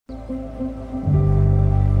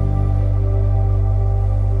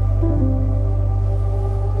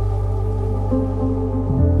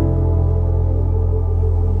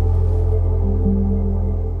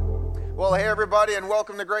everybody, and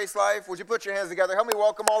welcome to GraceLife. Would you put your hands together? Help me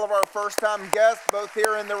welcome all of our first-time guests, both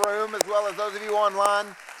here in the room as well as those of you online.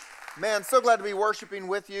 Man, so glad to be worshiping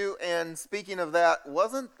with you. And speaking of that,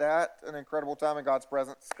 wasn't that an incredible time in God's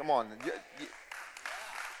presence? Come on.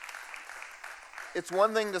 It's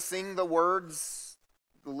one thing to sing the words,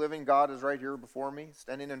 the living God is right here before me,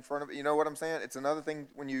 standing in front of it. You know what I'm saying? It's another thing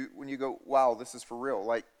when you go, wow, this is for real.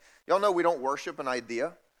 Like, y'all know we don't worship an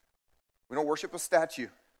idea. We don't worship a statue.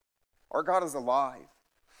 Our God is alive.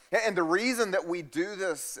 And the reason that we do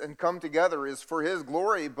this and come together is for His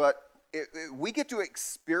glory, but we get to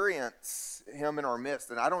experience Him in our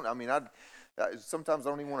midst. And sometimes I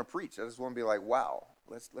don't even want to preach. I just want to be like, wow,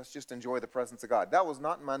 let's just enjoy the presence of God. That was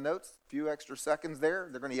not in my notes. A few extra seconds there.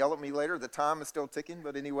 They're going to yell at me later. The time is still ticking,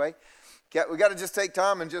 but anyway, we got to just take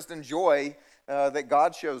time and just enjoy that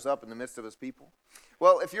God shows up in the midst of His people.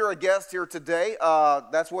 Well, if you're a guest here today,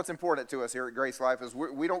 that's what's important to us here at GraceLife is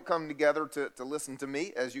we don't come together to listen to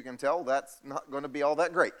me. As you can tell, that's not going to be all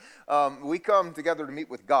that great. We come together to meet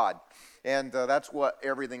with God, and that's what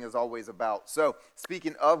everything is always about. So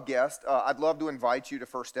speaking of guests, I'd love to invite you to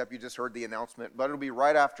First Step. You just heard the announcement, but it'll be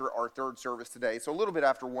right after our third service today, so a little bit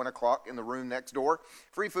after 1 o'clock in the room next door.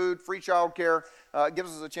 Free food, free childcare. It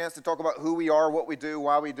gives us a chance to talk about who we are, what we do,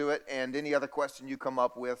 why we do it, and any other question you come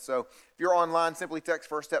up with. So if you're online, simply text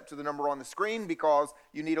First Step to the number on the screen because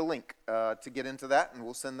you need a link to get into that, and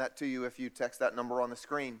we'll send that to you if you text that number on the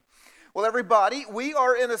screen. Well, everybody, we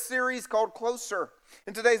are in a series called Closer,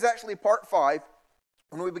 and today's actually part 5.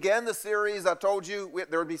 When we began the series, I told you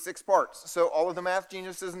there would be 6 parts. So all of the math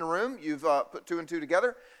geniuses in the room, you've put 2 and 2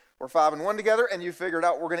 together, or 5 and 1 together, and you figured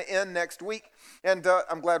out we're going to end next week. And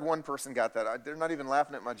I'm glad one person got that. They're not even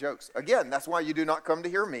laughing at my jokes. Again, that's why you do not come to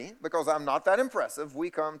hear me, because I'm not that impressive.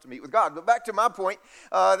 We come to meet with God. But back to my point,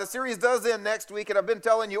 the series does end next week, and I've been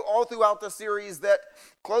telling you all throughout the series that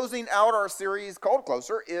closing out our series called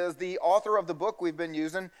Closer is the author of the book we've been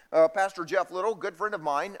using, Pastor Jeff Little, good friend of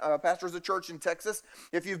mine, pastors a church in Texas.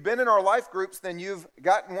 If you've been in our life groups, then you've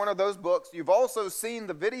gotten one of those books. You've also seen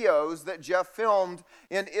the videos that Jeff filmed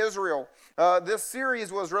in Israel. This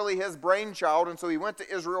series was really his brainchild, and so he went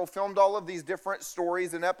to Israel, filmed all of these different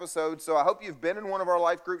stories and episodes. So I hope you've been in one of our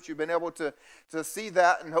life groups. You've been able to see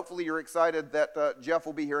that, and hopefully you're excited that Jeff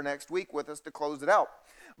will be here next week with us to close it out.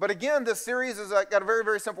 But again, this series has got a very,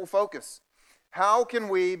 very simple focus. How can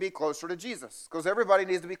we be closer to Jesus? Because everybody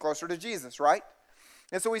needs to be closer to Jesus, right?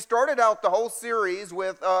 And so we started out the whole series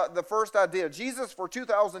with the first idea. Jesus, for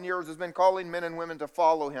 2,000 years, has been calling men and women to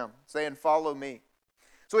follow Him, saying, follow me.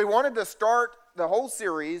 So we wanted to start the whole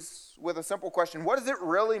series with a simple question. What does it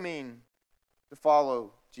really mean to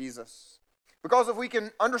follow Jesus? Because if we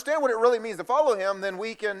can understand what it really means to follow Him, then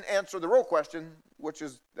we can answer the real question, which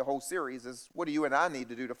is the whole series, is what do you and I need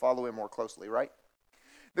to do to follow Him more closely, right?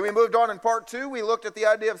 Then we moved on in part 2. We looked at the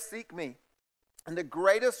idea of seek me. And the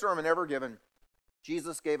greatest sermon ever given,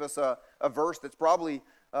 Jesus gave us a verse that's probably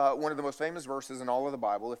one of the most famous verses in all of the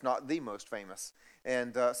Bible, if not the most famous.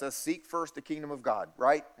 And it says, seek first the kingdom of God,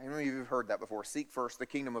 right? How many of you have heard that before? Seek first the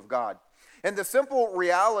kingdom of God. And the simple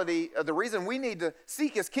reality, the reason we need to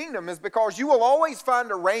seek His kingdom is because you will always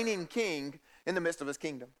find a reigning king in the midst of His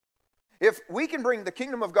kingdom. If we can bring the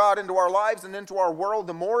kingdom of God into our lives and into our world,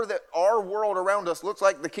 the more that our world around us looks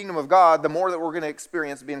like the kingdom of God, the more that we're going to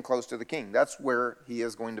experience being close to the King. That's where He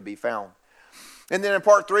is going to be found. And then in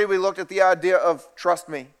part 3, we looked at the idea of trust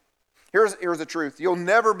me. Here's the truth. You'll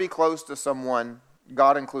never be close to someone,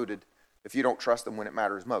 God included, if you don't trust them when it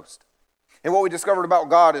matters most. And what we discovered about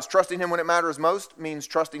God is trusting Him when it matters most means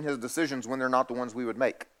trusting His decisions when they're not the ones we would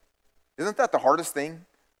make. Isn't that the hardest thing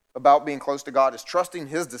about being close to God, is trusting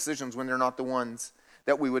His decisions when they're not the ones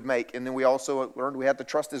that we would make? And then we also learned we had to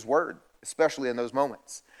trust His word, especially in those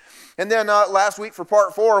moments. And then last week for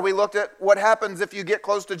part 4, we looked at what happens if you get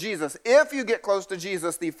close to Jesus. If you get close to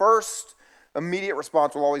Jesus, the first immediate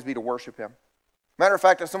response will always be to worship Him. Matter of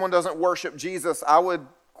fact, if someone doesn't worship Jesus, I would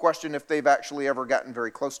question if they've actually ever gotten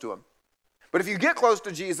very close to Him. But if you get close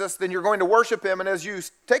to Jesus, then you're going to worship Him, and as you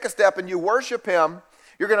take a step and you worship Him,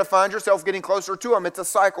 you're going to find yourself getting closer to Him. It's a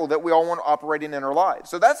cycle that we all want to operate in our lives.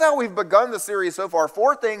 So that's how we've begun the series so far.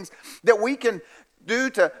 4 things that we can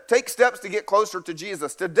do to take steps to get closer to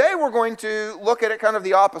Jesus. Today we're going to look at it kind of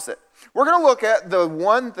the opposite. We're going to look at the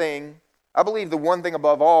one thing, I believe the one thing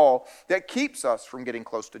above all, that keeps us from getting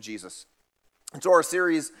close to Jesus. And so our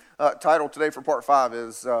series title today for part 5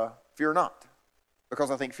 is Fear Not.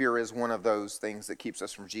 Because I think fear is one of those things that keeps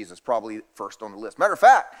us from Jesus, probably first on the list. Matter of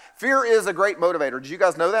fact, fear is a great motivator. Did you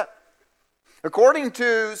guys know that? According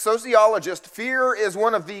to sociologists, fear is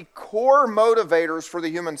one of the core motivators for the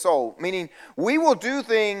human soul, meaning we will do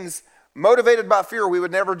things motivated by fear, we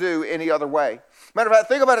would never do any other way. Matter of fact,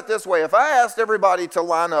 think about it this way. If I asked everybody to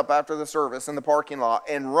line up after the service in the parking lot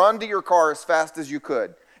and run to your car as fast as you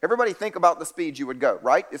could, everybody think about the speed you would go,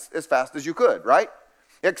 right? As fast as you could, right?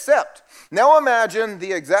 Except, now imagine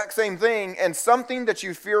the exact same thing and something that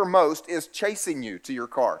you fear most is chasing you to your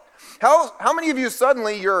car. How many of you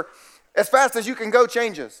suddenly your as fast as you can go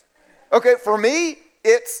changes? Okay, for me,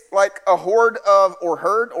 it's like a horde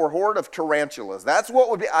of tarantulas. That's what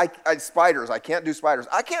would be, spiders. I can't do spiders.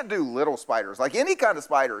 I can't do little spiders, like any kind of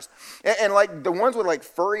spiders. And like the ones with like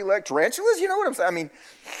furry leg tarantulas, you know what I'm saying? I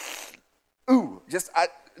mean,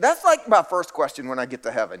 that's like my first question when I get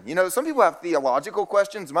to heaven. You know, some people have theological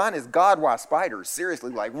questions. Mine is, God, why spiders?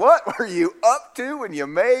 Seriously, like what were you up to when you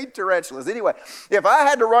made tarantulas? Anyway, if I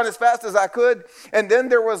had to run as fast as I could, and then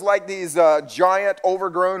there was like these giant,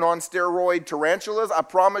 overgrown, on steroid tarantulas, I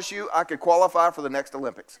promise you I could qualify for the next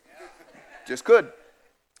Olympics. Just could.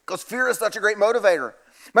 Because fear is such a great motivator.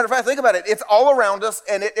 Matter of fact, think about it. It's all around us,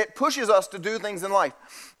 and it pushes us to do things in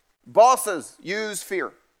life. Bosses use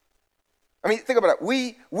fear. I mean, think about it.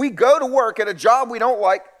 We go to work at a job we don't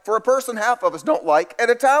like for a person half of us don't like at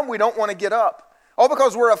a time we don't want to get up. All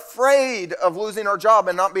because we're afraid of losing our job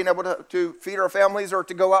and not being able to feed our families or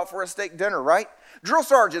to go out for a steak dinner, right? Drill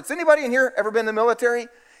sergeants. Anybody in here ever been in the military?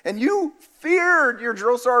 And you feared your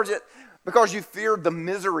drill sergeant because you feared the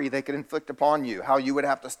misery they could inflict upon you, how you would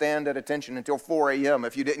have to stand at attention until 4 a.m.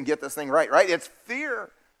 if you didn't get this thing right? It's fear.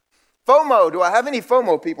 FOMO. Do I have any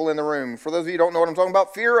FOMO people in the room? For those of you who don't know what I'm talking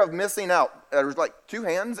about, fear of missing out. There's like 2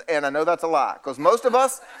 hands, and I know that's a lie, because most of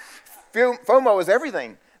us, FOMO is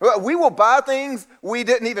everything. We will buy things we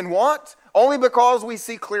didn't even want only because we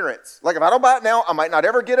see clearance. Like if I don't buy it now, I might not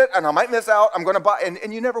ever get it, and I might miss out. I'm going to buy it,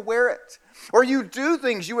 and you never wear it. Or you do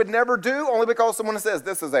things you would never do only because someone says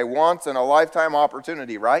this is a once-in-a-lifetime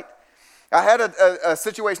opportunity, right? I had a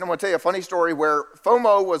situation, I'm going to tell you a funny story, where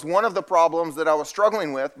FOMO was one of the problems that I was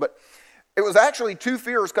struggling with, but it was actually 2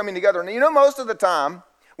 fears coming together. And you know, most of the time,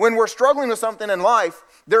 when we're struggling with something in life,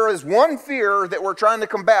 there is one fear that we're trying to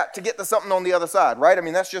combat to get to something on the other side, right? I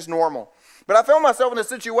mean, that's just normal. But I found myself in a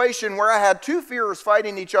situation where I had 2 fears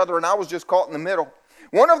fighting each other, and I was just caught in the middle.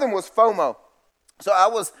 One of them was FOMO. So I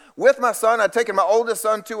was with my son. I'd taken my oldest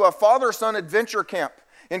son to a father-son adventure camp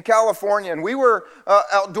in California, and we were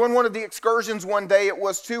out doing one of the excursions one day. It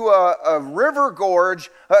was to a river gorge,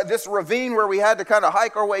 this ravine where we had to kind of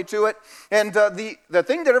hike our way to it. And the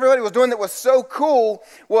thing that everybody was doing that was so cool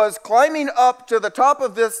was climbing up to the top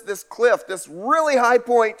of this cliff, this really high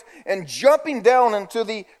point, and jumping down into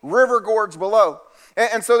the river gorge below.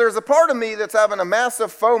 And so there's a part of me that's having a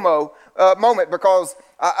massive FOMO moment because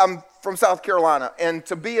I'm from South Carolina, and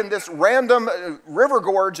to be in this random river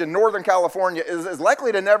gorge in Northern California is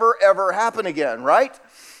likely to never, ever happen again, right?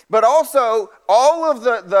 But also, all of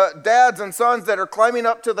the dads and sons that are climbing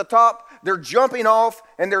up to the top, they're jumping off,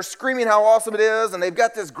 and they're screaming how awesome it is, and they've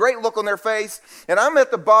got this great look on their face, and I'm at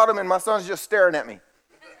the bottom, and my son's just staring at me,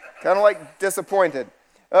 kind of like disappointed.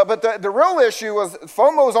 But the real issue was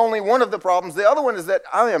FOMO is only one of the problems. The other one is that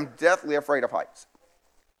I am deathly afraid of heights.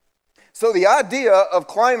 So the idea of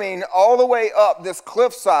climbing all the way up this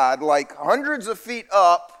cliffside, like hundreds of feet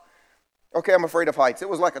up, okay, I'm afraid of heights. It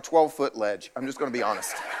was like a 12-foot ledge. I'm just going to be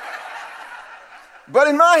honest. But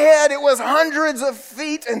in my head, it was hundreds of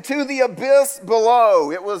feet into the abyss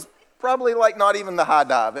below. It was probably like not even the high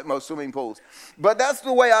dive at most swimming pools. But that's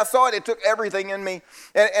the way I saw it. It took everything in me.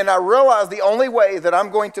 And I realized the only way that I'm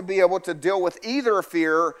going to be able to deal with either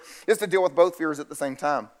fear is to deal with both fears at the same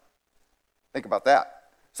time. Think about that.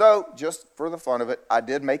 So just for the fun of it, I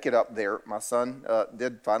did make it up there. My son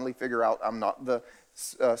did finally figure out I'm not the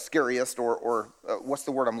scariest or what's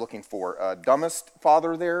the word I'm looking for? Dumbest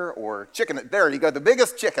father there, or chicken. There you go, the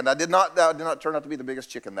biggest chicken. I did not turn out to be the biggest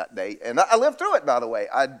chicken that day. And I lived through it, by the way.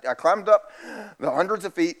 I climbed up the hundreds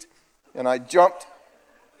of feet, and I jumped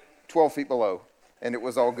 12 feet below, and it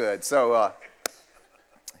was all good. So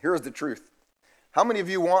here's the truth. How many of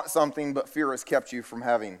you want something, but fear has kept you from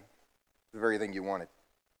having the very thing you wanted?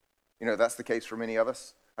 You know, that's the case for many of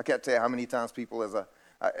us. I can't tell you how many times people as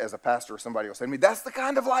a pastor or somebody will say to me, that's the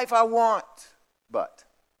kind of life I want. But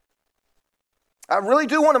I really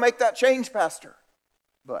do want to make that change, Pastor.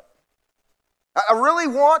 But I really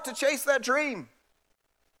want to chase that dream.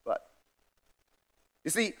 But you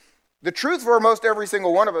see, the truth for most every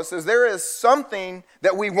single one of us is there is something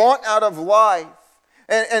that we want out of life.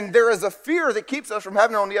 And there is a fear that keeps us from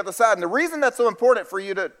having it on the other side. And the reason that's so important for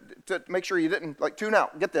you to make sure you didn't tune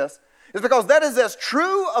out, get this, is because that is as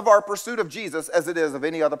true of our pursuit of Jesus as it is of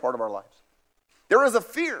any other part of our lives. There is a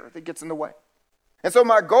fear that gets in the way. And so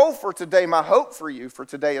my goal for today, my hope for you for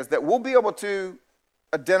today is that we'll be able to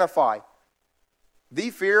identify the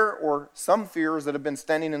fear or some fears that have been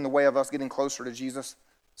standing in the way of us getting closer to Jesus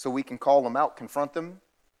so we can call them out, confront them,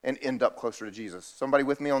 and end up closer to Jesus. Somebody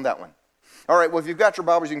with me on that one? All right, well, if you've got your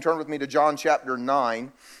Bibles, you can turn with me to John chapter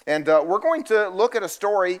 9. And we're going to look at a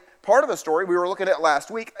story, part of a story we were looking at last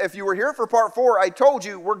week. If you were here for part 4, I told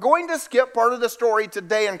you we're going to skip part of the story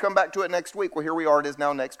today and come back to it next week. Well, here we are. It is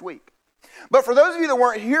now next week. But for those of you that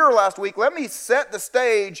weren't here last week, let me set the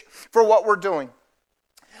stage for what we're doing.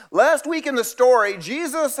 Last week in the story,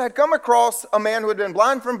 Jesus had come across a man who had been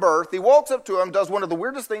blind from birth. He walks up to him, does one of the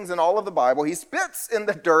weirdest things in all of the Bible. He spits in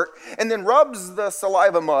the dirt and then rubs the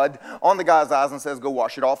saliva mud on the guy's eyes and says, go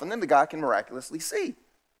wash it off. And then the guy can miraculously see.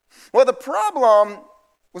 Well, the problem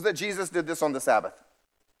was that Jesus did this on the Sabbath.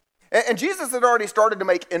 And Jesus had already started to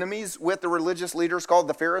make enemies with the religious leaders called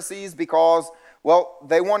the Pharisees because, well,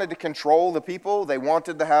 they wanted to control the people. They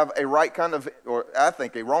wanted to have a right kind of, or I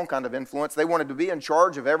think a wrong kind of influence. They wanted to be in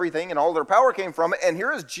charge of everything, and all their power came from it. And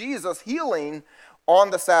here is Jesus healing on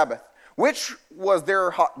the Sabbath, which was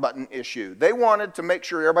their hot button issue. They wanted to make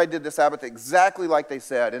sure everybody did the Sabbath exactly like they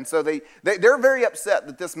said. And so they're very upset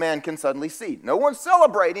that this man can suddenly see. No one's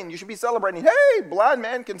celebrating. You should be celebrating. Hey, blind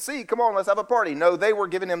man can see. Come on, let's have a party. No, they were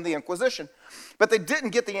giving him the Inquisition. But they didn't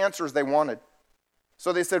get the answers they wanted.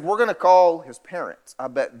 So they said, we're going to call his parents. I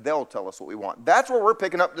bet they'll tell us what we want. That's where we're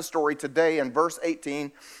picking up the story today in verse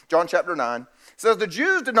 18, John chapter 9. It says, the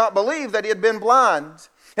Jews did not believe that he had been blind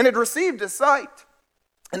and had received his sight.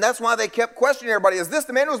 And that's why they kept questioning everybody. Is this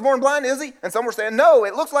the man who was born blind? Is he? And some were saying, no,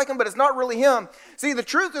 it looks like him, but it's not really him. See, the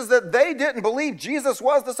truth is that they didn't believe Jesus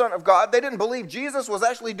was the Son of God. They didn't believe Jesus was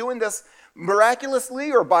actually doing this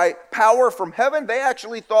miraculously or by power from heaven. They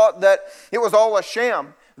actually thought that it was all a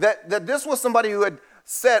sham, that this was somebody who had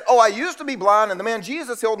said, oh, I used to be blind, and the man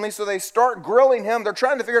Jesus healed me, so they start grilling him. They're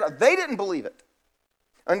trying to figure it out. They didn't believe it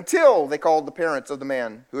until they called the parents of the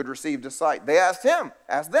man who had received his sight. They asked them,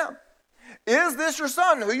 is this your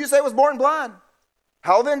son who you say was born blind?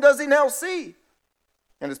 How then does he now see?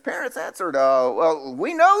 And his parents answered, well,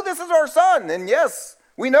 we know this is our son. And yes,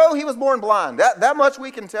 we know he was born blind. That much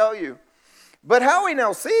we can tell you. But how he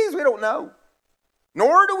now sees, we don't know.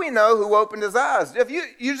 Nor do we know who opened his eyes. If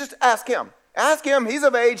you just ask him. Ask him, he's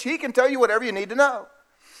of age. He can tell you whatever you need to know.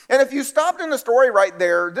 And if you stopped in the story right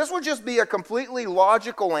there, this would just be a completely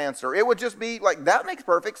logical answer. It would just be like, that makes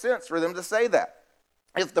perfect sense for them to say that.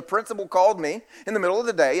 If the principal called me in the middle of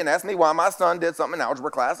the day and asked me why my son did something in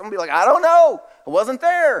algebra class, I'm going to be like, I don't know. I wasn't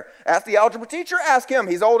there. Ask the algebra teacher. Ask him.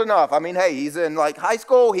 He's old enough. I mean, hey, he's in like high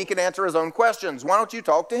school. He can answer his own questions. Why don't you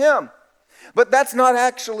talk to him? But that's not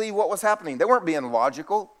actually what was happening. They weren't being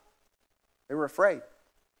logical. They were afraid.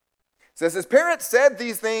 It says his parents said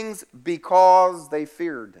these things because they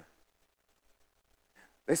feared.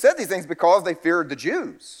 They said these things because they feared the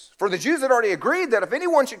Jews. For the Jews had already agreed that if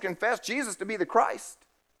anyone should confess Jesus to be the Christ,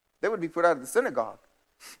 they would be put out of the synagogue.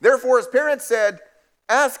 Therefore, his parents said,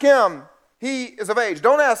 ask him. He is of age.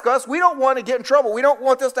 Don't ask us. We don't want to get in trouble. We don't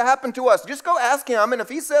want this to happen to us. Just go ask him, and if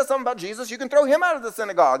he says something about Jesus, you can throw him out of the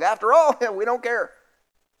synagogue. After all, we don't care.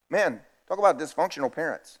 Man, talk about dysfunctional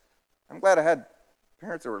parents. I'm glad I had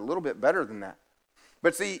parents that were a little bit better than that.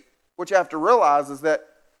 But see, what you have to realize is that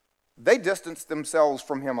they distanced themselves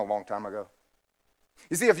from him a long time ago.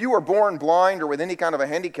 You see, if you were born blind or with any kind of a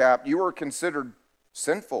handicap, you were considered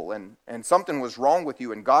sinful and something was wrong with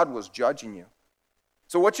you and God was judging you.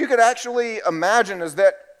 So what you could actually imagine is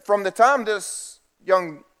that from the time this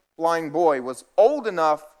young blind boy was old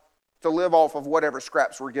enough to live off of whatever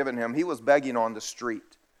scraps were given him, he was begging on the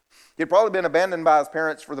street. He'd probably been abandoned by his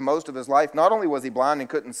parents for the most of his life. Not only was he blind and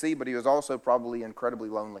couldn't see, but he was also probably incredibly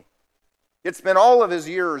lonely. He'd spent all of his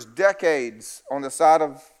years, decades, on the side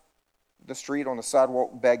of the street, on the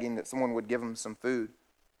sidewalk, begging that someone would give him some food.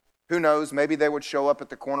 Who knows, maybe they would show up at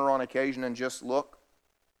the corner on occasion and just look.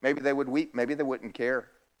 Maybe they would weep, maybe they wouldn't care.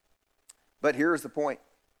 But here's the point.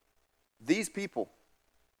 These people,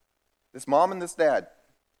 this mom and this dad,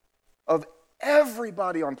 of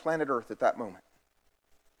everybody on planet Earth at that moment,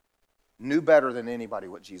 knew better than anybody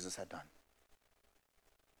what Jesus had done.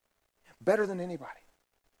 Better than anybody.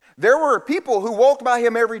 There were people who walked by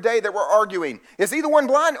him every day that were arguing. Is he the one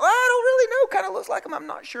blind? Well, I don't really know. Kind of looks like him. I'm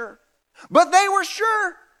not sure. But they were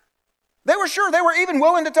sure. They were sure. They were even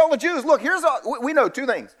willing to tell the Jews, look, we know two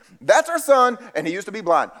things. That's our son, and he used to be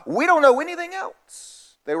blind. We don't know anything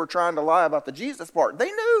else. They were trying to lie about the Jesus part.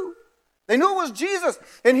 They knew. They knew it was Jesus.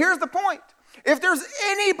 And here's the point. If there's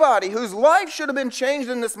anybody whose life should have been changed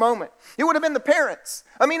in this moment, it would have been the parents.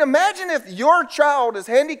 I mean, imagine if your child is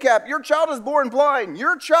handicapped, your child is born blind,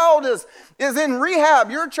 your child is in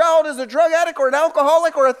rehab, your child is a drug addict or an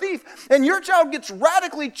alcoholic or a thief, and your child gets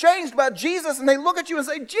radically changed by Jesus, and they look at you and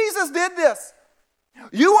say, Jesus did this.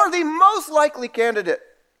 You are the most likely candidate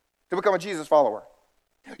to become a Jesus follower.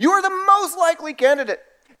 You are the most likely candidate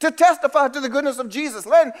to testify to the goodness of Jesus.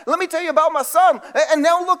 Let me tell you about my son. And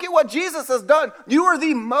now look at what Jesus has done. You are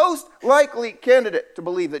the most likely candidate to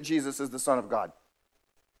believe that Jesus is the Son of God.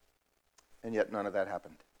 And yet none of that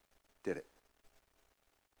happened, did it?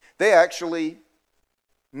 They actually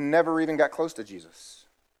never even got close to Jesus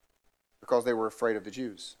because they were afraid of the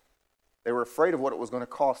Jews. They were afraid of what it was going to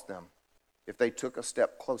cost them if they took a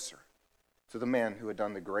step closer to the man who had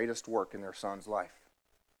done the greatest work in their son's life.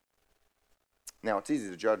 Now, it's easy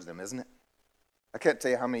to judge them, isn't it? I can't tell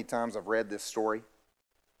you how many times I've read this story,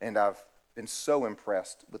 and I've been so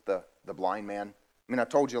impressed with the blind man. I mean, I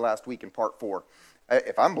told you last week in part 4,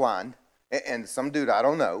 if I'm blind and some dude I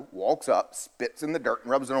don't know walks up, spits in the dirt, and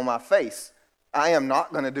rubs it on my face, I am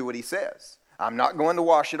not going to do what he says. I'm not going to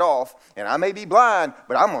wash it off, and I may be blind,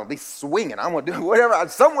 but I'm going to be swinging. I'm going to do whatever.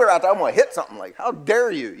 Somewhere out there, I'm going to hit something. Like, how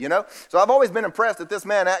dare you, you know? So I've always been impressed that this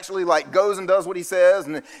man actually, like, goes and does what he says,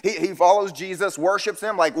 and he follows Jesus, worships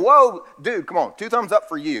him. Like, whoa, dude, come on, 2 thumbs up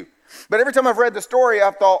for you. But every time I've read the story,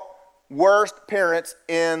 I've thought, worst parents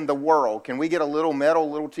in the world. Can we get a little metal,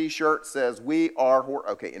 little T-shirt that says, we are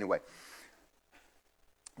okay, anyway.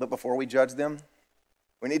 But before we judge them,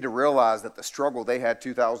 we need to realize that the struggle they had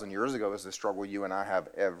 2,000 years ago is the struggle you and I have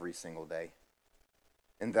every single day.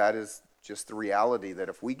 And that is just the reality that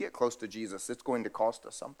if we get close to Jesus, it's going to cost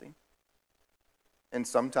us something. And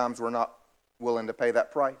sometimes we're not willing to pay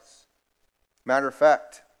that price. Matter of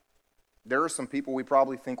fact, there are some people we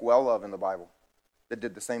probably think well of in the Bible that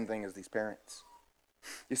did the same thing as these parents.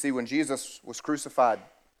 You see, when Jesus was crucified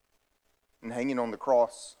and hanging on the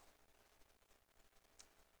cross,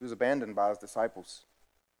 he was abandoned by his disciples.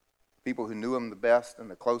 People who knew him the best and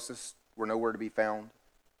the closest were nowhere to be found.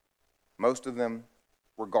 Most of them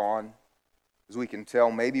were gone. As we can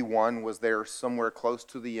tell, maybe one was there somewhere close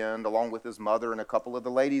to the end, along with his mother and a couple of the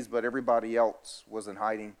ladies, but everybody else was in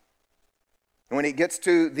hiding. And when it gets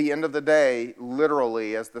to the end of the day,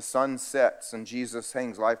 literally, as the sun sets and Jesus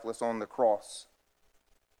hangs lifeless on the cross,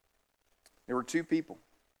 there were 2 people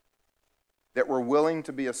that were willing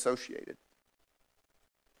to be associated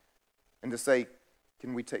and to say,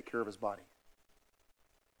 can we take care of his body?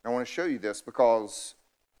 I want to show you this because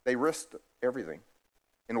they risked everything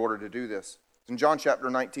in order to do this. In John chapter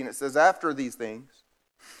 19, it says, after these things,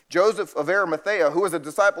 Joseph of Arimathea, who was a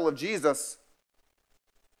disciple of Jesus,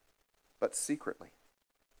 but secretly,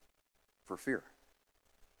 for fear.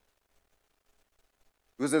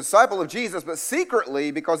 He was a disciple of Jesus, but secretly,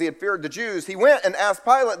 because he had feared the Jews, he went and asked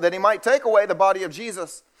Pilate that he might take away the body of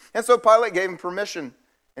Jesus. And so Pilate gave him permission.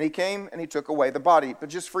 And he came and he took away the body. But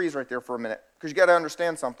just freeze right there for a minute, because you got to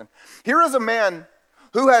understand something. Here is a man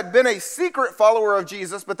who had been a secret follower of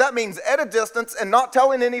Jesus, but that means at a distance and not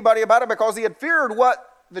telling anybody about it because he had feared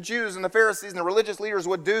what the Jews and the Pharisees and the religious leaders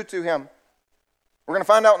would do to him. We're going to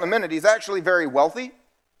find out in a minute. He's actually very wealthy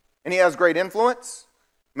and he has great influence.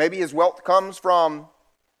 Maybe his wealth comes from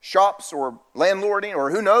shops or landlording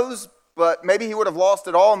or who knows, but maybe he would have lost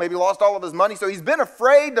it all, maybe lost all of his money. So he's been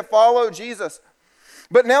afraid to follow Jesus.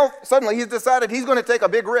 But now, suddenly, he's decided he's going to take a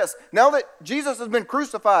big risk. Now that Jesus has been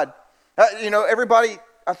crucified, everybody,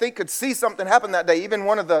 I think, could see something happen that day. Even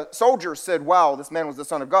one of the soldiers said, wow, this man was the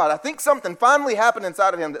Son of God. I think something finally happened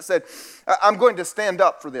inside of him that said, I'm going to stand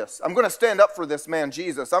up for this. I'm going to stand up for this man,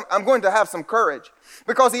 Jesus. I'm going to have some courage.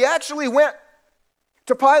 Because he actually went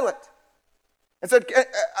to Pilate and said,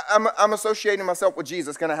 I'm associating myself with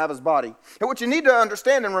Jesus. Can I have his body? And what you need to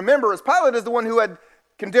understand and remember is Pilate is the one who had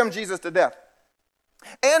condemned Jesus to death.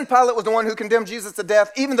 And Pilate was the one who condemned Jesus to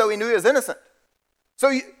death, even though he knew he was innocent.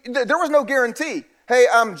 So there was no guarantee. Hey,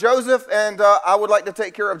 I'm Joseph, and I would like to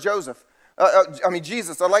take care of Jesus.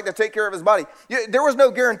 I'd like to take care of his body. There was no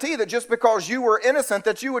guarantee that just because you were innocent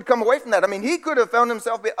that you would come away from that. I mean, he could have found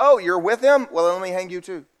himself, you're with him? Well, let me hang you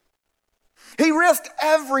too. He risked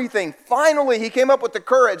everything. Finally, he came up with the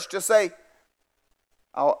courage to say,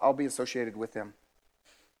 I'll be associated with him.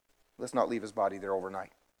 Let's not leave his body there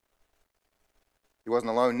overnight. He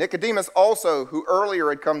wasn't alone. Nicodemus also, who earlier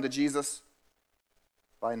had come to Jesus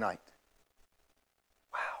by night.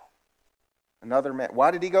 Wow. Another man.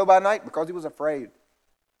 Why did he go by night? Because he was afraid.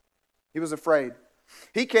 He was afraid.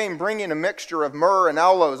 He came bringing a mixture of myrrh and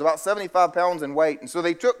aloes, about 75 pounds in weight. And so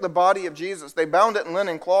they took the body of Jesus. They bound it in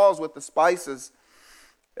linen cloths with the spices,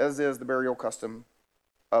 as is the burial custom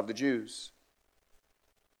of the Jews.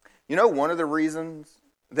 You know, one of the reasons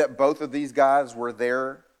that both of these guys were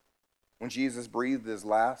there when Jesus breathed his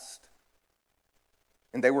last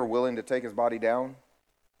and they were willing to take his body down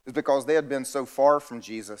is because they had been so far from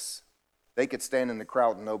Jesus, they could stand in the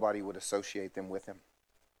crowd and nobody would associate them with him.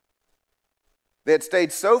 They had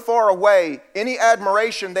stayed so far away, any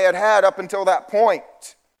admiration they had had up until that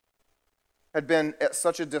point had been at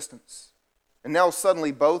such a distance. And now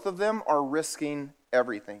suddenly both of them are risking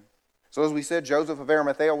everything. So as we said, Joseph of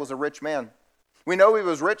Arimathea was a rich man. We know he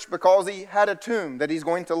was rich because he had a tomb that he's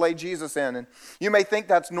going to lay Jesus in. And you may think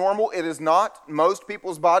that's normal. It is not. Most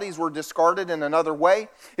people's bodies were discarded in another way.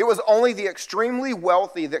 It was only the extremely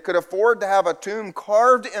wealthy that could afford to have a tomb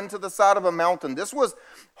carved into the side of a mountain. This was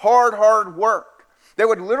hard work. They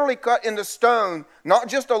would literally cut into stone, not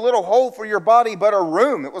just a little hole for your body, but a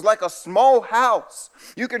room. It was like a small house.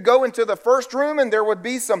 You could go into the first room and there would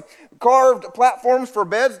be some carved platforms for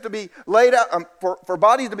beds to be laid out, for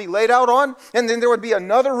bodies to be laid out on. And then there would be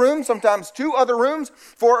another room, sometimes two other rooms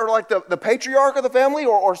for like the patriarch of the family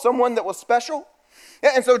or someone that was special.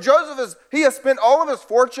 And so Joseph he has spent all of his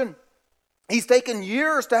fortune. He's taken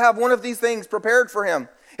years to have one of these things prepared for him.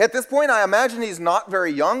 At this point, I imagine he's not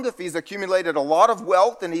very young. If he's accumulated a lot of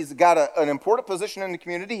wealth and he's got an important position in the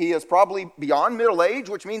community, he is probably beyond middle age,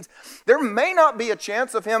 which means there may not be a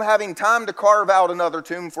chance of him having time to carve out another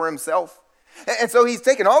tomb for himself. And so he's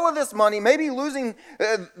taken all of this money, maybe losing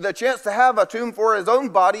the chance to have a tomb for his own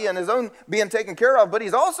body and his own being taken care of, but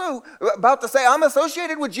he's also about to say, I'm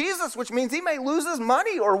associated with Jesus, which means he may lose his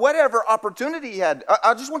money or whatever opportunity he had.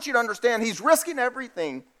 I just want you to understand, he's risking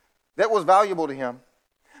everything that was valuable to him.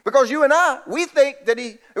 Because you and I, we think that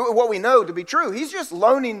what we know to be true, he's just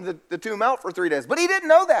loaning the tomb out for 3 days. But he didn't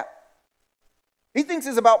know that. He thinks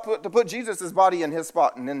he's about to put Jesus' body in his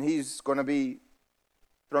spot, and then he's going to be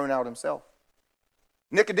thrown out himself.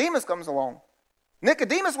 Nicodemus comes along.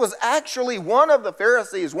 Nicodemus was actually one of the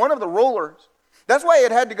Pharisees, one of the rulers. That's why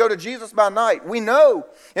it had to go to Jesus by night. We know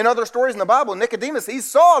in other stories in the Bible, Nicodemus, he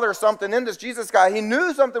saw there's something in this Jesus guy. He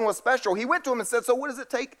knew something was special. He went to him and said, so what does it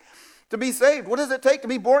take to be saved? What does it take to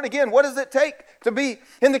be born again? What does it take to be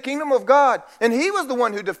in the kingdom of God? And he was the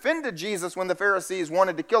one who defended Jesus when the Pharisees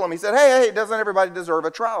wanted to kill him. He said, hey, doesn't everybody deserve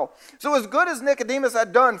a trial? So as good as Nicodemus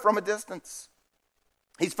had done from a distance,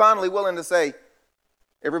 he's finally willing to say,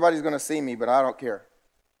 everybody's going to see me, but I don't care.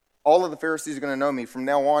 All of the Pharisees are going to know me. From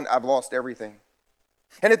now on, I've lost everything.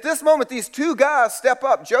 And at this moment, these two guys step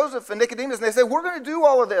up, Joseph and Nicodemus, and they say, we're going to do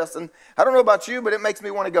all of this. And I don't know about you, but it makes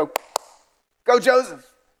me want to go Joseph.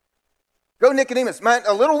 Go Nicodemus. Man,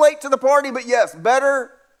 a little late to the party, but yes,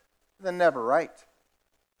 better than never, right?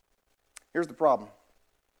 Here's the problem.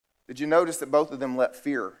 Did you notice that both of them let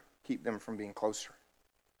fear keep them from being closer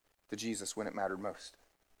to Jesus when it mattered most?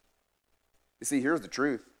 You see, here's the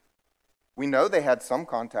truth. We know they had some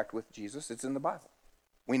contact with Jesus. It's in the Bible.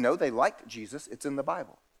 We know they liked Jesus. It's in the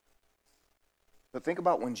Bible. But think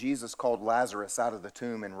about when Jesus called Lazarus out of the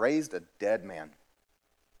tomb and raised a dead man.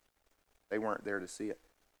 They weren't there to see it.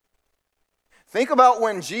 Think about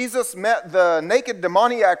when Jesus met the naked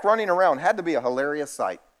demoniac running around. Had to be a hilarious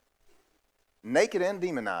sight. Naked and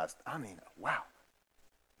demonized. I mean, wow.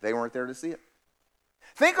 They weren't there to see it.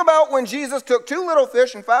 Think about when Jesus took 2 little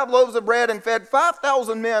fish and 5 loaves of bread and fed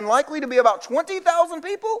 5,000 men, likely to be about 20,000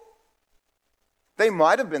 people. They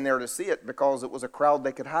might have been there to see it because it was a crowd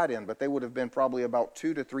they could hide in, but they would have been probably about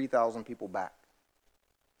 2,000 to 3,000 people back.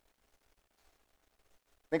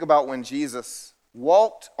 Think about when Jesus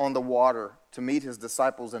walked on the water to meet his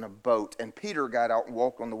disciples in a boat, and Peter got out and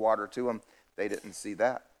walked on the water to him. They didn't see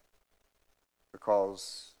that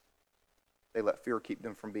because they let fear keep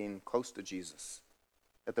them from being close to Jesus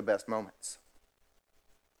at the best moments.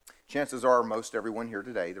 Chances are most everyone here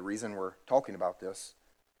today, the reason we're talking about this,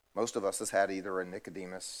 most of us has had either a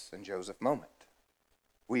Nicodemus and Joseph moment.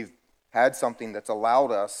 We've had something that's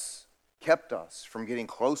allowed us, kept us from getting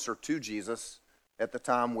closer to Jesus at the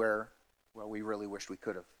time where, well, we really wished we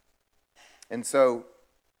could have. And so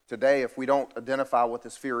today, if we don't identify what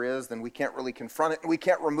this fear is, then we can't really confront it, and we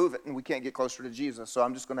can't remove it, and we can't get closer to Jesus. So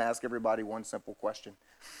I'm just going to ask everybody one simple question.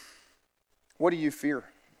 What do you fear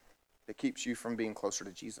that keeps you from being closer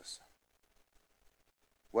to Jesus?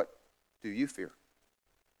 What do you fear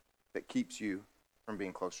that keeps you from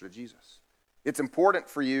being closer to Jesus? It's important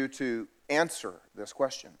for you to answer this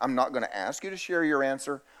question. I'm not going to ask you to share your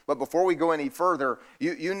answer, but before we go any further,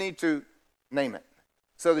 you need to name it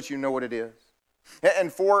so that you know what it is.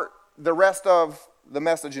 And for the rest of the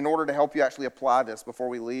message, in order to help you actually apply this before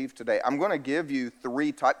we leave today, I'm going to give you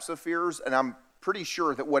 3 types of fears, and I'm pretty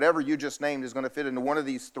sure that whatever you just named is going to fit into one of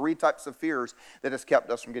these 3 types of fears that has kept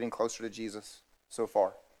us from getting closer to Jesus so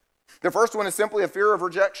far. The first one is simply a fear of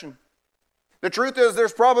rejection. The truth is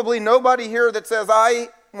there's probably nobody here that says, I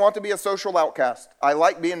want to be a social outcast. I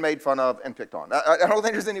like being made fun of and picked on. I don't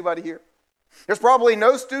think there's anybody here. There's probably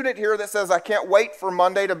no student here that says, I can't wait for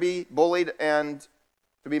Monday to be bullied and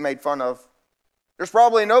to be made fun of. There's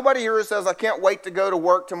probably nobody here who says, I can't wait to go to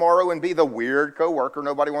work tomorrow and be the weird coworker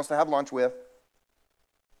nobody wants to have lunch with.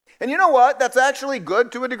 And you know what? That's actually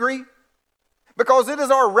good to a degree, because it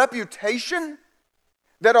is our reputation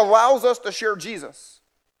that allows us to share Jesus.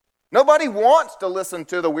 Nobody wants to listen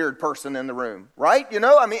to the weird person in the room, right?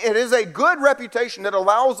 It is a good reputation that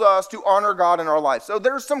allows us to honor God in our life. So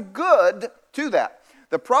there's some good to that.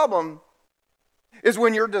 The problem is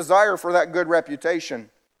when your desire for that good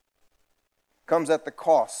reputation comes at the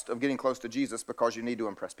cost of getting close to Jesus because you need to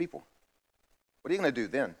impress people. What are you going to do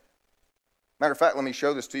then? Matter of fact, let me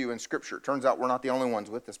show this to you in Scripture. It turns out we're not the only ones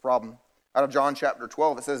with this problem. Out of John chapter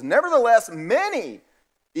 12, it says, nevertheless, many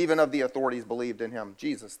even of the authorities believed in him.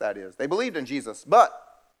 Jesus, that is. They believed in Jesus, but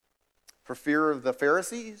for fear of the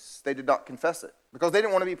Pharisees, they did not confess it because they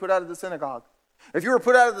didn't want to be put out of the synagogue. If you were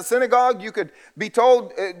put out of the synagogue, you could be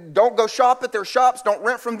told, don't go shop at their shops, don't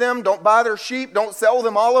rent from them, don't buy their sheep, don't sell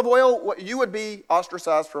them olive oil. You would be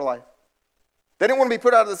ostracized for life. They didn't want to be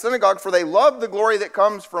put out of the synagogue, for they loved the glory that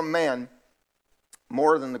comes from man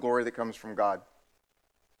more than the glory that comes from God.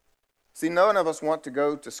 See, none of us want to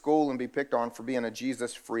go to school and be picked on for being a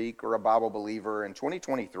Jesus freak or a Bible believer in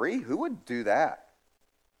 2023. Who would do that?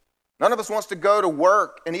 None of us wants to go to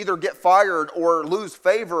work and either get fired or lose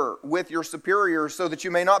favor with your superiors so that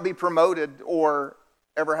you may not be promoted or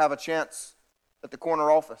ever have a chance at the corner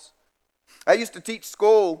office. I used to teach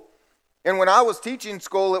school, and when I was teaching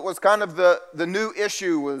school, it was kind of the new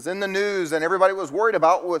issue was in the news, and everybody was worried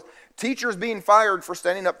about was teachers being fired for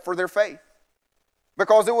standing up for their faith.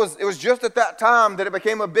 Because it was just at that time that it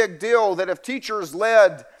became a big deal that if teachers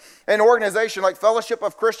led an organization like Fellowship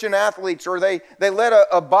of Christian Athletes, or they led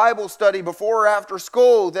a Bible study before or after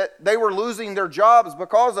school, that they were losing their jobs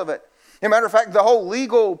because of it. As a matter of fact, the whole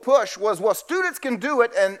legal push was, well, students can do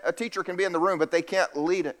it and a teacher can be in the room, but they can't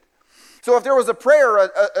lead it. So if there was a prayer,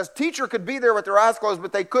 a teacher could be there with their eyes closed,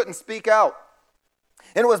 but they couldn't speak out.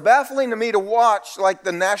 And it was baffling to me to watch, like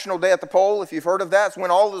the National Day at the Pole, if you've heard of that. It's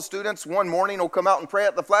when all the students one morning will come out and pray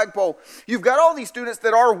at the flagpole. You've got all these students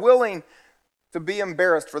that are willing to be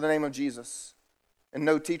embarrassed for the name of Jesus. And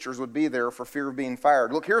no teachers would be there for fear of being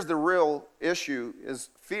fired. Look, here's the real issue, is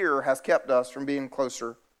fear has kept us from being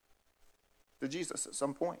closer to Jesus at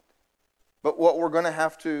some point. But what we're going to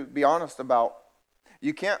have to be honest about,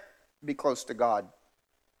 you can't be close to God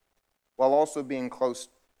while also being close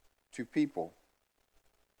to people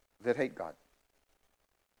that hate God.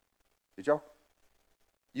 Did y'all?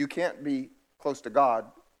 You can't be close to God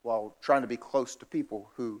while trying to be close to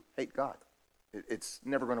people who hate God. It's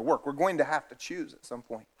never going to work. We're going to have to choose at some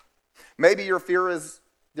point. Maybe your fear is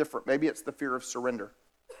different. Maybe it's the fear of surrender.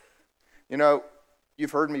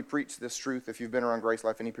 You've heard me preach this truth. If you've been around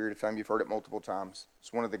GraceLife any period of time, you've heard it multiple times.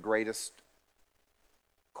 It's one of the greatest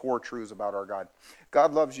core truths about our God.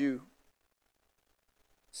 God loves you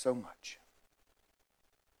so much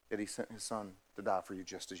that he sent his son to die for you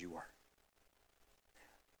just as you are.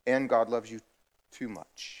 And God loves you too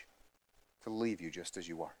much to leave you just as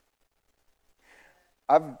you are.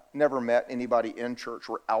 I've never met anybody in church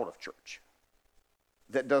or out of church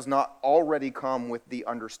that does not already come with the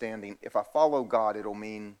understanding, if I follow God, it'll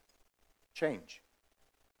mean change.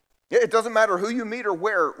 It doesn't matter who you meet or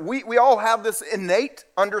where. We all have this innate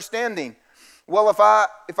understanding. Well, if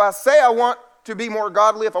I say I want to be more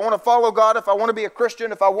godly, if I want to follow God, if I want to be a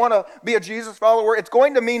Christian, if I want to be a Jesus follower, it's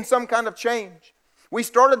going to mean some kind of change. We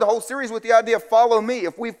started the whole series with the idea of follow me.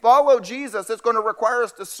 If we follow Jesus, it's going to require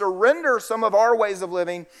us to surrender some of our ways of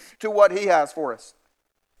living to what he has for us.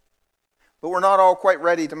 But we're not all quite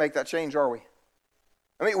ready to make that change, are we?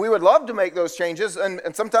 We would love to make those changes,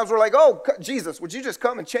 and sometimes we're like, oh, Jesus, would you just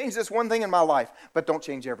come and change this one thing in my life? But don't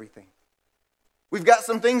change everything. We've got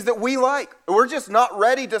some things that we like. We're just not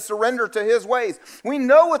ready to surrender to his ways. We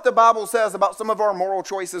know what the Bible says about some of our moral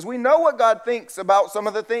choices. We know what God thinks about some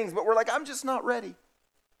of the things, but we're like, I'm just not ready.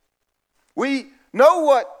 We know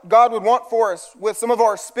what God would want for us with some of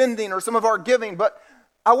our spending or some of our giving, but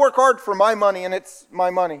I work hard for my money and it's my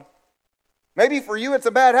money. Maybe for you it's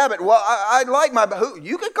a bad habit. Well, I like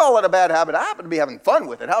you could call it a bad habit. I happen to be having fun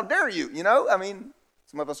with it. How dare you?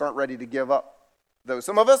 Some of us aren't ready to give up. Though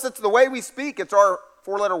some of us, it's the way we speak. It's our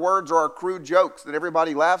four-letter words or our crude jokes that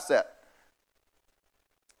everybody laughs at.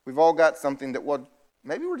 We've all got something that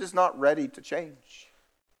maybe we're just not ready to change.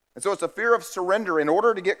 And so it's a fear of surrender. In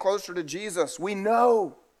order to get closer to Jesus, we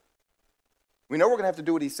know We know we're going to have to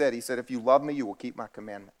do what he said. He said, if you love me, you will keep my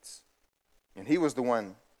commandments. And he was the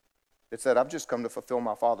one that said, I've just come to fulfill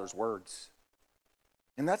my Father's words.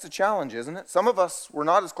 And that's a challenge, isn't it? Some of us were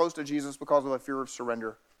not as close to Jesus because of a fear of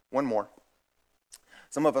surrender. One more.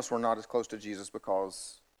 Some of us were not as close to Jesus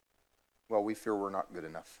because, well, we fear we're not good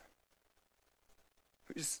enough.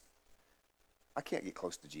 I can't get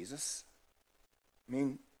close to Jesus. I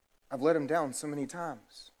mean, I've let him down so many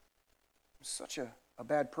times. I'm such a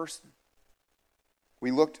bad person. We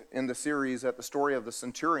looked in the series at the story of the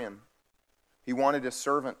centurion. He wanted his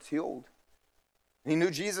servant healed. He knew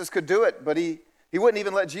Jesus could do it, but he wouldn't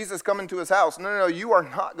even let Jesus come into his house. No, you are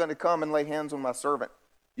not going to come and lay hands on my servant.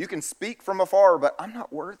 You can speak from afar, but I'm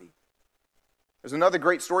not worthy. There's another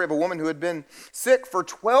great story of a woman who had been sick for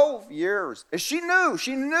 12 years. And she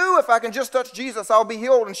knew if I can just touch Jesus, I'll be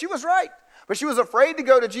healed. And she was right. But she was afraid to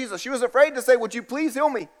go to Jesus. She was afraid to say, would you please heal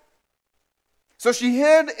me? So she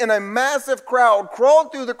hid in a massive crowd,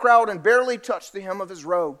 crawled through the crowd, and barely touched the hem of his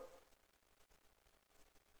robe.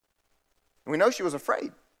 And we know she was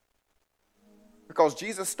afraid because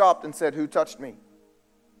Jesus stopped and said, who touched me?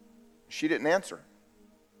 She didn't answer.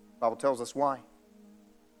 The Bible tells us why.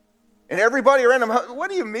 And everybody around him, what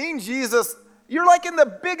do you mean, Jesus? You're like in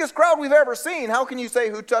the biggest crowd we've ever seen. How can you say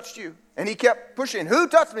who touched you? And he kept pushing, who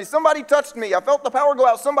touched me? Somebody touched me. I felt the power go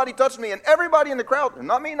out. Somebody touched me. And everybody in the crowd,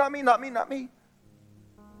 not me, not me, not me, not me.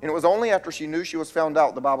 And it was only after she knew she was found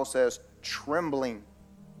out, the Bible says, trembling.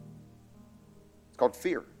 It's called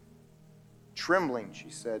fear. Trembling, she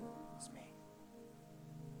said, it's me.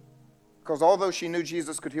 Because although she knew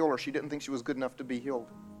Jesus could heal her, she didn't think she was good enough to be healed.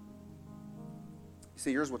 See,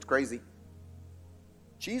 here's what's crazy.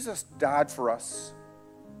 Jesus died for us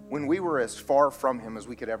when we were as far from him as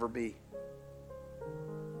we could ever be.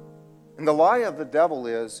 And the lie of the devil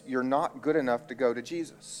is, you're not good enough to go to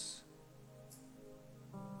Jesus.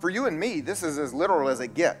 For you and me, this is as literal as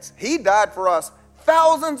it gets. He died for us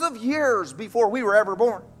thousands of years before we were ever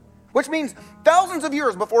born. Which means thousands of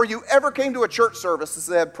years before you ever came to a church service and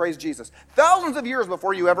said, praise Jesus. Thousands of years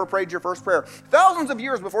before you ever prayed your first prayer. Thousands of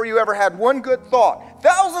years before you ever had one good thought.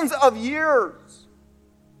 Thousands of years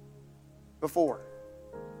before.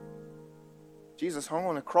 Jesus hung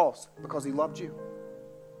on a cross because he loved you.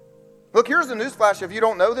 Look, here's the newsflash. If you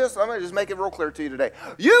don't know this, I'm going to just make it real clear to you today.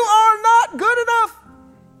 You are not good enough.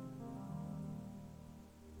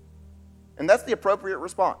 And that's the appropriate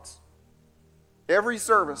response. Every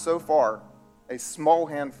service so far, a small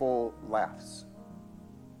handful laughs.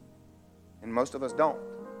 And most of us don't.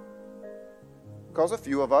 Because a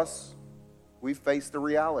few of us, we face the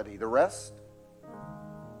reality. The rest,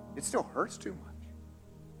 it still hurts too much.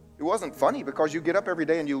 It wasn't funny because you get up every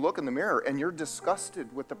day and you look in the mirror and you're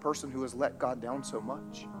disgusted with the person who has let God down so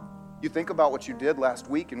much. You think about what you did last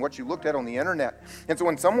week and what you looked at on the internet. And so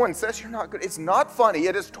when someone says you're not good, it's not funny.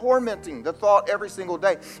 It is tormenting, the thought every single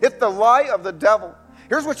day. It's the lie of the devil.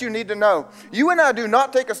 Here's what you need to know. You and I do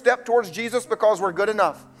not take a step towards Jesus because we're good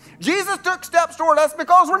enough. Jesus took steps toward us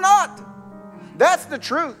because we're not. That's the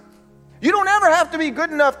truth. You don't ever have to be good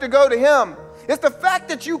enough to go to him. It's the fact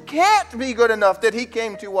that you can't be good enough that he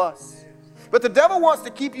came to us. But the devil wants to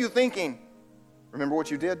keep you thinking, remember what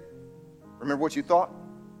you did? Remember what you thought?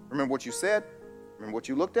 Remember what you said? Remember what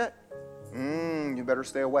you looked at? You better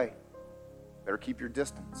stay away. Better keep your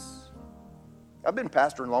distance. I've been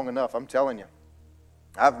pastoring long enough, I'm telling you.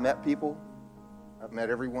 I've met people, I've met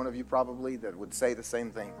every one of you probably, that would say the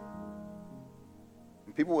same thing.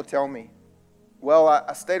 And people would tell me, well,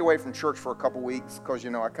 I stayed away from church for a couple weeks because,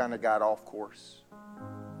 I kind of got off course.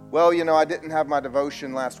 Well, I didn't have my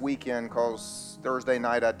devotion last weekend because Thursday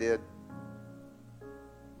night I did.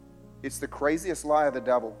 It's the craziest lie of the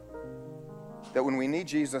devil that when we need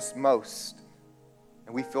Jesus most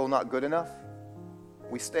and we feel not good enough,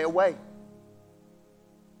 we stay away.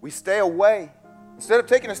 We stay away. Instead of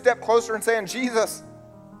taking a step closer and saying, Jesus,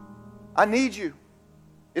 I need you.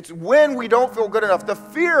 It's when we don't feel good enough. The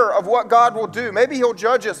fear of what God will do. Maybe he'll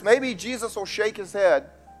judge us. Maybe Jesus will shake his head.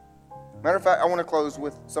 Matter of fact, I want to close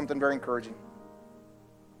with something very encouraging.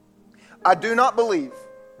 I do not believe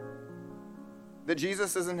that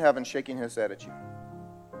Jesus is in heaven shaking his head at you.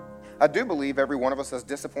 I do believe every one of us has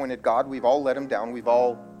disappointed God. We've all let him down. We've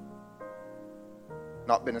all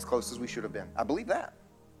not been as close as we should have been. I believe that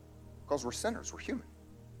because we're sinners. We're human.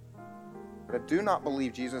 But I do not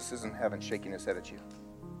believe Jesus is in heaven shaking his head at you.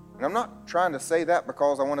 And I'm not trying to say that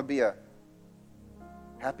because I want to be a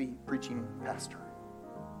happy preaching pastor.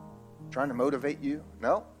 I'm trying to motivate you.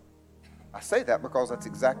 No. I say that because that's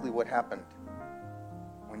exactly what happened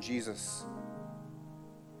when Jesus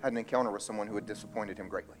had an encounter with someone who had disappointed him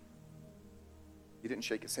greatly. He didn't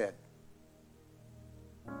shake his head.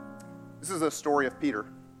 This is the story of Peter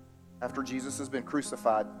after Jesus has been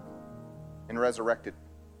crucified and resurrected.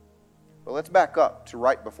 But let's back up to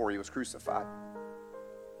right before he was crucified.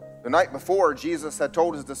 The night before, Jesus had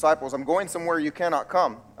told his disciples, I'm going somewhere you cannot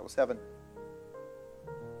come. That was heaven.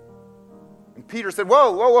 And Peter said,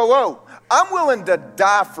 whoa, whoa, whoa, whoa. I'm willing to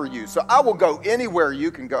die for you, so I will go anywhere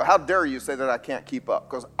you can go. How dare you say that I can't keep up?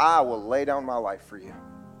 Because I will lay down my life for you.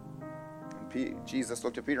 And Jesus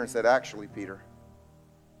looked at Peter and said, actually, Peter,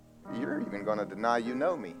 you're even going to deny you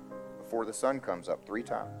know me before the sun comes up 3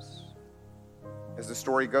 times. As the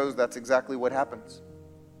story goes, that's exactly what happens.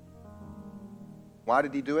 Why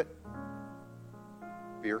did he do it?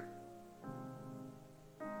 Fear.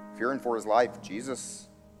 Fearing for his life. Jesus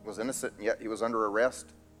was innocent, and yet he was under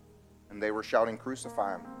arrest, and they were shouting,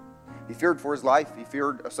 crucify him. He feared for his life. He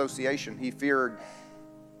feared association. He feared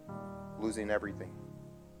losing everything.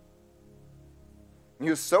 And he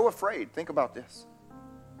was so afraid. Think about this.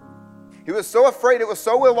 He was so afraid, it was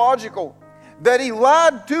so illogical, that he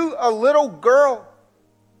lied to a little girl.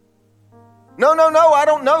 No, I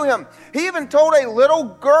don't know him. He even told a little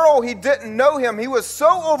girl he didn't know him. He was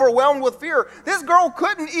so overwhelmed with fear. This girl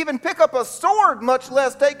couldn't even pick up a sword, much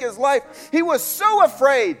less take his life. He was so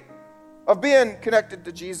afraid of being connected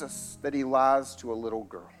to Jesus that he lies to a little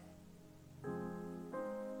girl.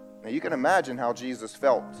 Now you can imagine how Jesus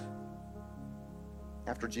felt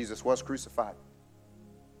after Jesus was crucified.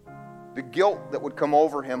 The guilt that would come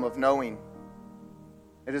over him of knowing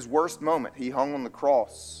at his worst moment he hung on the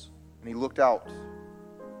cross and he looked out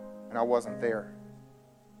and I wasn't there.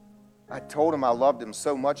 I told him I loved him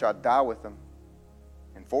so much I'd die with him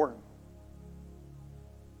and for him.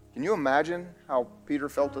 Can you imagine how Peter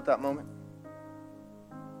felt at that moment?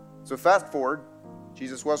 So fast forward,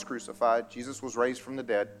 Jesus was crucified, Jesus was raised from the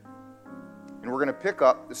dead, and we're going to pick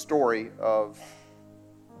up the story of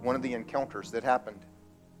one of the encounters that happened.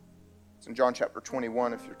 It's in John chapter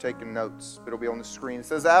 21 if you're taking notes. It'll be on the screen. It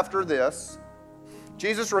says, after this,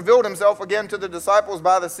 Jesus revealed himself again to the disciples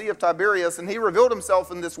by the Sea of Tiberias, and he revealed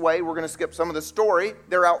himself in this way. We're going to skip some of the story.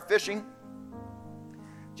 They're out fishing.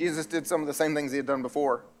 Jesus did some of the same things he had done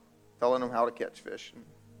before, telling them how to catch fish.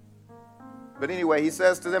 But anyway, he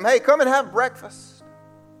says to them, hey, come and have breakfast.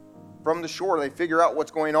 From the shore, they figure out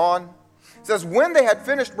what's going on. It says, when they had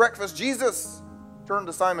finished breakfast, Jesus turned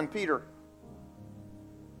to Simon Peter.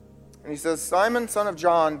 And he says, Simon, son of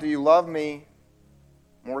John, do you love me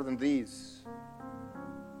more than these?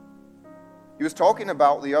 He was talking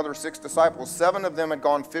about the other 6 disciples. 7 of them had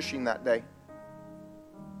gone fishing that day.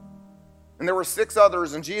 And there were 6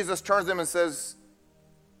 others, and Jesus turns to them and says,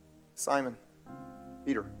 Simon,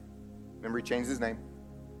 Peter, remember he changed his name.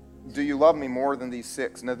 Do you love me more than these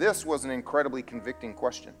 6? Now this was an incredibly convicting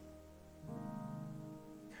question.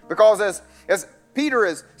 Because as Peter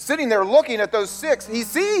is sitting there looking at those 6, he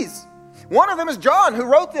sees one of them is John, who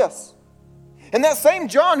wrote this. And that same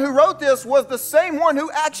John who wrote this was the same one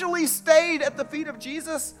who actually stayed at the feet of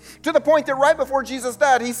Jesus to the point that right before Jesus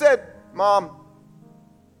died, he said, Mom,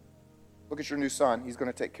 look at your new son. He's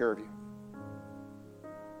going to take care of you.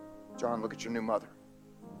 John, look at your new mother.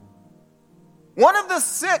 One of the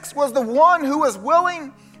 6 was the one who was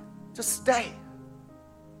willing to stay.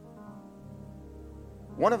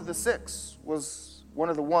 One of the 6 was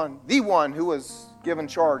the one who was given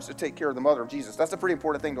charge to take care of the mother of Jesus. That's a pretty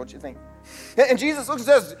important thing, don't you think? And Jesus looks and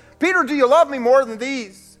says, Peter, do you love me more than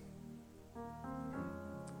these?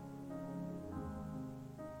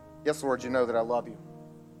 Yes, Lord, you know that I love you.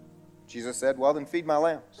 Jesus said, well, then feed my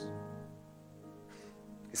lambs.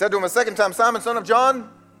 He said to him a second time, Simon, son of John,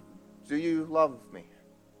 do you love me?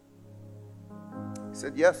 He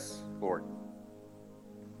said, yes, Lord.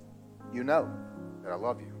 You know that I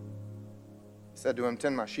love you. He said to him,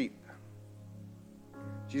 tend my sheep.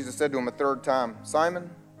 Jesus said to him a third time, Simon,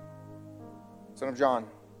 son of John,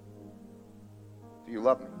 do you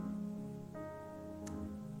love me?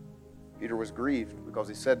 Peter was grieved because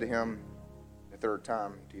he said to him the third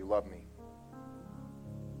time, do you love me?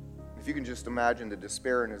 If you can just imagine the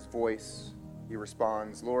despair in his voice, he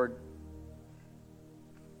responds, Lord,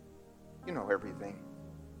 you know everything,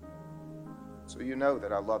 so you know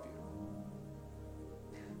that I love you.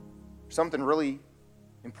 Something really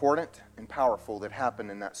important and powerful that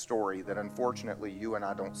happened in that story that unfortunately you and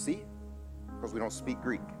I don't see because we don't speak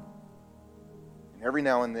Greek. And every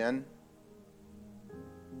now and then,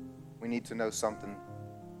 we need to know something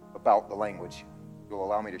about the language. You'll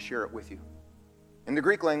allow me to share it with you. In the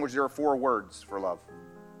Greek language, there are 4 words for love.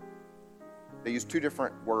 They use 2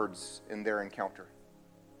 different words in their encounter.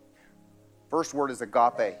 First word is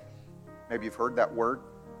agape. Maybe you've heard that word.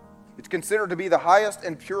 It's considered to be the highest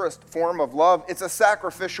and purest form of love. It's a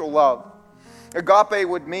sacrificial love. Agape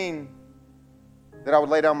would mean that I would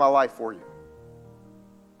lay down my life for you.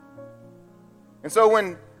 And so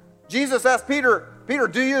when Jesus asked Peter, Peter,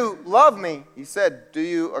 do you love me? He said, do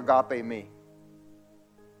you agape me?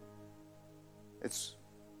 It's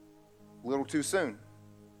a little too soon,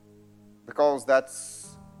 because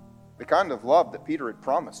that's the kind of love that Peter had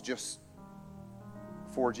promised just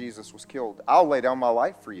before Jesus was killed. I'll lay down my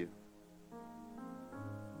life for you.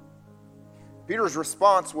 Peter's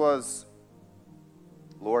response was,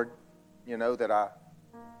 Lord, you know that I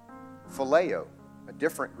phileo, a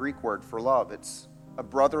different Greek word for love. It's a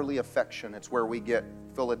brotherly affection. It's where we get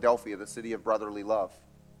Philadelphia, the city of brotherly love.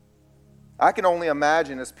 I can only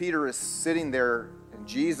imagine as Peter is sitting there and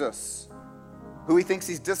Jesus, who he thinks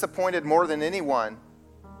he's disappointed more than anyone,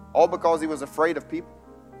 all because he was afraid of people,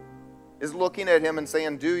 is looking at him and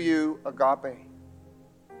saying, do you agape?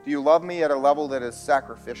 Do you love me at a level that is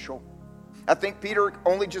sacrificial? I think Peter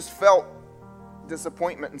only just felt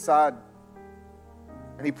disappointment inside.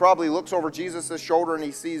 And he probably looks over Jesus' shoulder and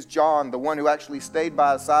he sees John, the one who actually stayed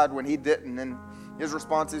by his side when he didn't. And his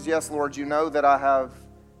response is, yes, Lord, you know that I have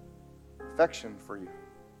affection for you.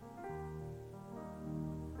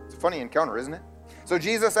 It's a funny encounter, isn't it? So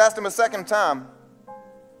Jesus asked him a second time.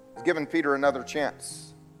 He's given Peter another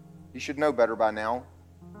chance. He should know better by now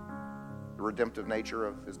the redemptive nature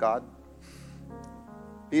of his God.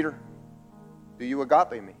 Peter, do you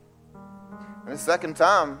agape me? And the second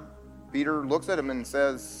time, Peter looks at him and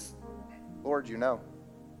says, Lord, you know,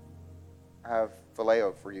 I have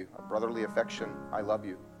phileo for you, a brotherly affection. I love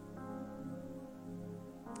you.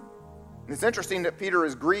 And it's interesting that Peter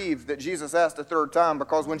is grieved that Jesus asked a third time,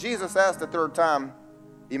 because when Jesus asked a third time,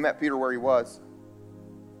 he met Peter where he was.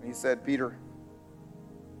 And he said, Peter,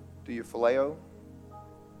 do you phileo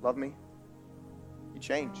love me? He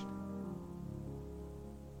changed.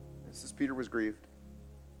 It says Peter was grieved.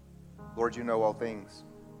 Lord, you know all things.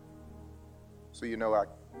 So you know I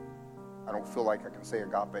don't feel like I can say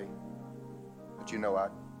agape, but you know I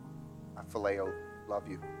phileo love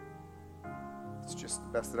you. It's just the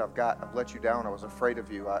best that I've got. I've let you down. I was afraid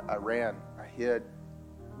of you. I ran. I hid.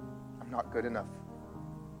 I'm not good enough.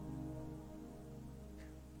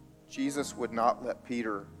 Jesus would not let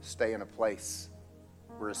Peter stay in a place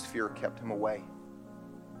where his fear kept him away.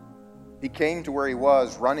 He came to where he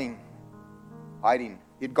was, running, hiding.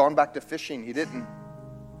 He'd gone back to fishing. He didn't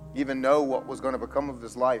even know what was going to become of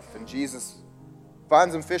his life. And Jesus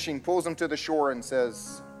finds him fishing, pulls him to the shore, and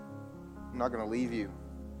says, I'm not going to leave you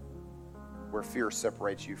where fear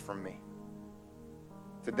separates you from me.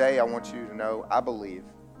 Today, I want you to know, I believe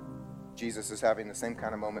Jesus is having the same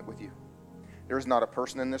kind of moment with you. There is not a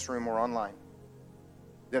person in this room or online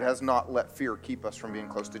that has not let fear keep us from being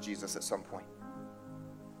close to Jesus at some point.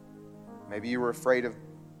 Maybe you were afraid of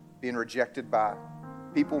being rejected by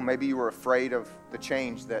people. Maybe you were afraid of the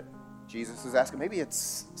change that Jesus is asking. Maybe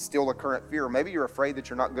it's still a current fear. Maybe you're afraid that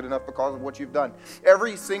you're not good enough because of what you've done.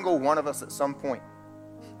 Every single one of us at some point.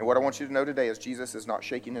 And what I want you to know today is Jesus is not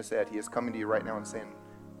shaking his head. He is coming to you right now and saying,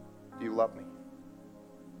 do you love me?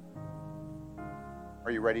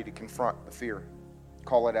 Are you ready to confront the fear?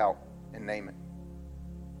 Call it out and name it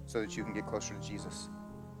so that you can get closer to Jesus.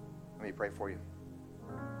 Let me pray for you.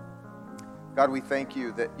 God, we thank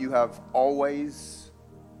you that you have always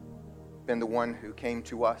been the one who came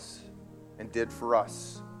to us and did for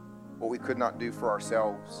us what we could not do for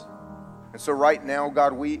ourselves. And so right now,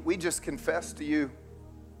 God, we just confess to you,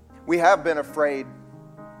 we have been afraid.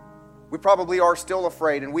 We probably are still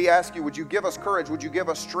afraid, and we ask you, would you give us courage? Would you give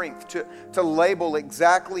us strength to label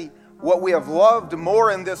exactly what we have loved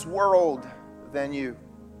more in this world than you?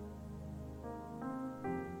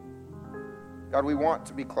 God, we want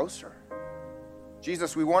to be closer.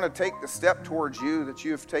 Jesus, we want to take the step towards you that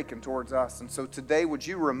you have taken towards us. And so today, would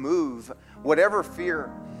you remove whatever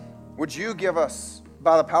fear? Would you give us,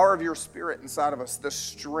 by the power of your Spirit inside of us, the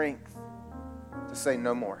strength to say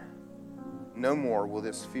no more? No more will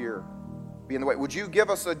this fear be in the way. Would you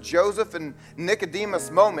give us a Joseph and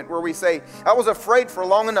Nicodemus moment where we say, I was afraid for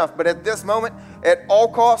long enough, but at this moment, at all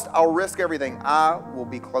cost, I'll risk everything. I will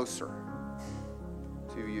be closer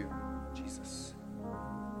to you, Jesus.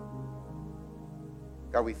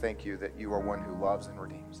 God, we thank you that you are one who loves and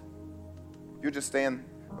redeems. If you just stay in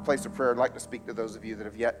a place of prayer, I'd like to speak to those of you that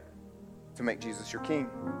have yet to make Jesus your King.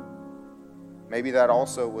 Maybe that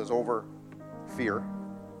also was over fear.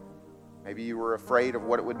 Maybe you were afraid of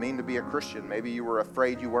what it would mean to be a Christian. Maybe you were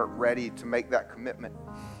afraid you weren't ready to make that commitment.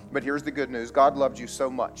 But here's the good news. God loved you so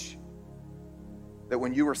much that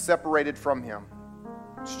when you were separated from him,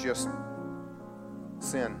 it's just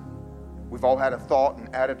sin. We've all had a thought, an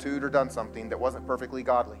attitude, or done something that wasn't perfectly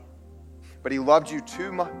godly. But he loved you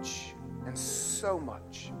too much and so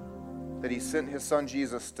much that he sent his son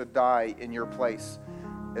Jesus to die in your place.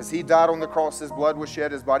 As he died on the cross, his blood was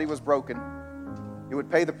shed, his body was broken. It would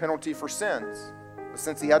pay the penalty for sins. But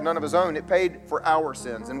since he had none of his own, it paid for our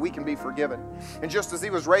sins, and we can be forgiven. And just as he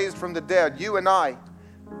was raised from the dead, you and I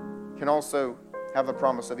can also have the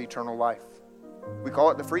promise of eternal life. We call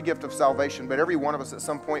it the free gift of salvation, but every one of us at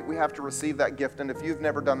some point, we have to receive that gift. And if you've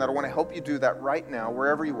never done that, I want to help you do that right now,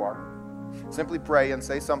 wherever you are. Simply pray and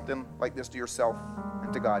say something like this to yourself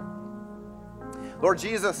and to God. Lord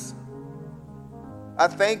Jesus, I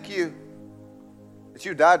thank you that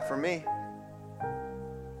you died for me.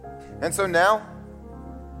 And so now,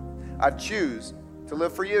 I choose to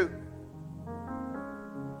live for you.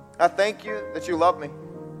 I thank you that you love me.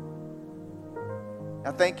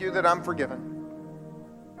 I thank you that I'm forgiven.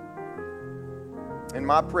 In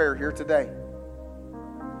my prayer here today,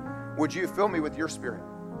 would you fill me with your Spirit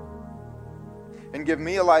and give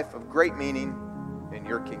me a life of great meaning in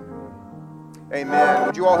your kingdom? Amen.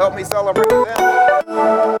 Would you all help me celebrate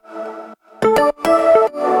that?